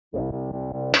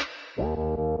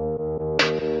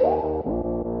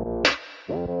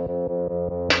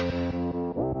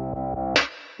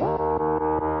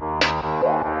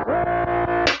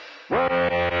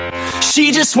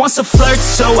She just wants to flirt,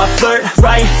 so I flirt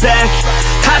right back.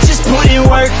 I just put in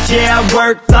work, yeah, I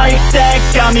work like that.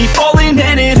 Got me falling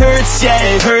and it hurts, yeah,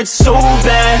 it hurts so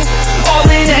bad. All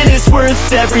in and it's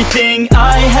worth everything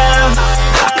I have.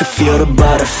 I could feel the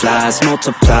butterflies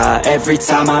multiply every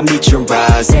time I meet your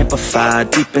eyes. Amplify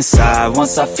deep inside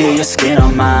once I feel your skin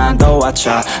on mine. Though I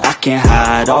try, I can't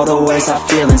hide all the ways I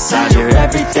feel inside. You're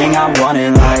everything I want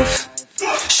in life.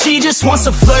 She just wants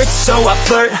to flirt, so I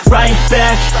flirt right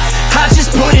back. I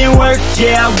just put in work,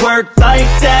 yeah, I work like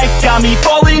that. Got me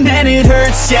falling and it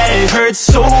hurts, yeah, it hurts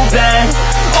so bad.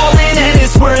 All in and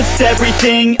it's worth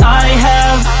everything I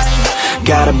have.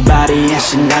 Got a body and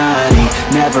she naughty,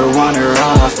 never want her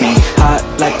off me. Hot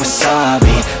like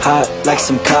wasabi, hot like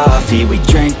some coffee. We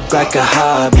drink like a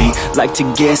hobby, like to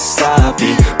get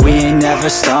sloppy. We ain't never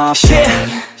stopping.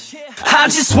 Yeah. I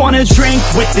just wanna drink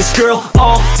with this girl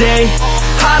all day.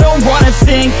 I don't wanna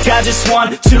think, I just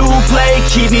want to play.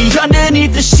 Keep me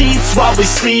underneath the sheets while we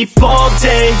sleep all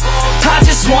day. I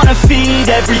just wanna feed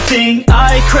everything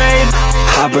I crave.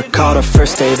 I recall the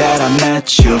first day that I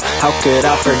met you. How could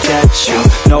I forget you?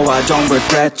 No, I don't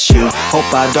regret you.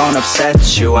 Hope I don't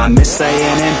upset you. I miss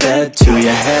laying in bed too.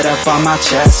 Your head up on my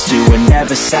chest, you were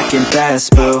never second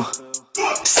best, boo.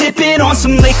 Sipping on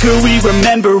some liquor, we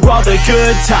remember all the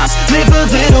good times. Live a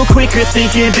little quicker,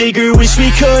 thinking bigger, wish we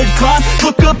could climb.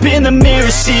 Look up in the mirror,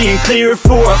 seeing clearer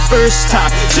for our first time.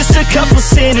 Just a couple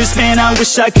sinners, man, I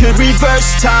wish I could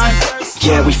reverse time.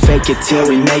 Yeah, we fake it till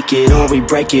we make it, or we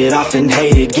break it off and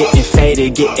hate it. Getting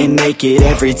faded, getting naked,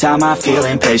 every time I feel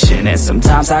impatient. And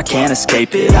sometimes I can't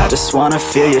escape it, I just wanna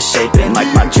feel you shaping.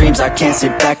 Like my dreams, I can't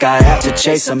sit back, I have to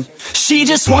chase them. She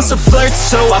just wants to flirt,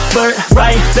 so I flirt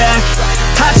right back.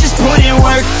 I just put in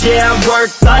work, yeah, I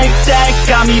work like that.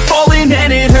 Got me falling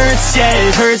and it hurts, yeah,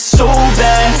 it hurts so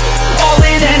bad. All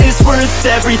in and it's worth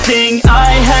everything I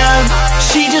have.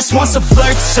 She just wants to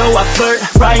flirt, so I flirt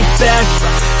right back.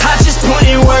 I just put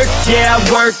in work, yeah, I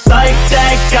work like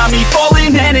that. Got me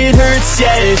falling and it hurts,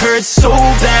 yeah, it hurts so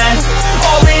bad.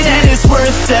 All in and it's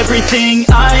worth everything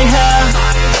I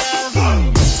have.